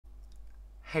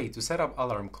Hey, to set up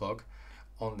alarm clock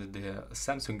on the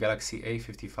Samsung Galaxy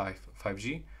A55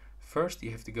 5G, first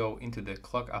you have to go into the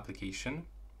clock application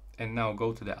and now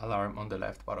go to the alarm on the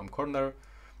left bottom corner,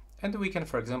 and we can,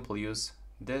 for example, use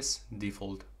this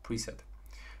default preset.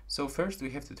 So first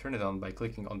we have to turn it on by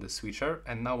clicking on the switcher,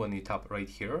 and now when you tap right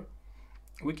here,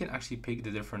 we can actually pick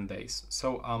the different days.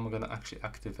 So I'm gonna actually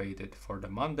activate it for the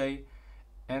Monday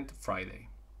and Friday.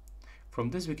 From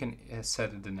this we can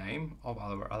set the name of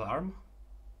our alarm.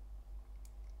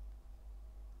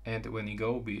 And when you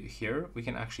go here, we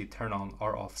can actually turn on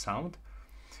or off sound.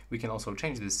 We can also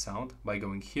change this sound by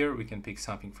going here. We can pick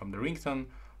something from the ringtone,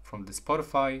 from the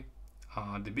Spotify,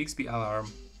 the Bixby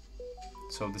alarm.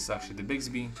 So this is actually the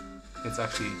Bixby. It's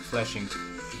actually flashing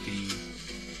the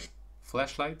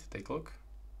flashlight. Take a look.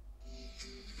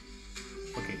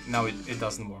 Okay, now it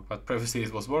doesn't work, but previously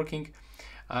it was working.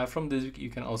 From this you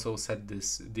can also set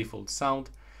this default sound,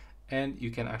 and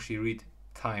you can actually read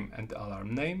time and the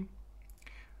alarm name.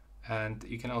 And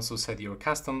you can also set your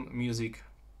custom music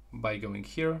by going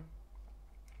here.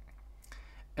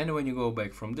 And when you go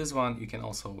back from this one, you can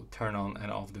also turn on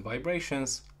and off the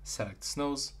vibrations, select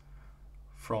snooze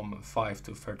from 5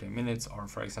 to 30 minutes, or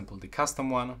for example the custom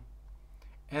one,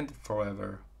 and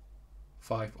forever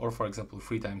 5, or for example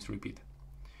 3 times repeat.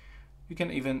 You can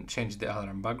even change the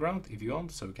alarm background if you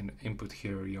want, so you can input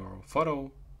here your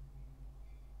photo,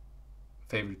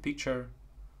 favorite picture.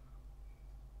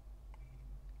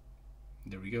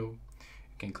 There we go.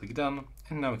 You can click done,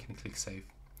 and now we can click save.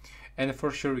 And for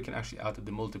sure we can actually add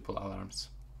the multiple alarms.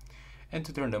 And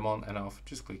to turn them on and off,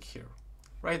 just click here.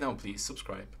 Right now, please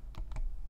subscribe.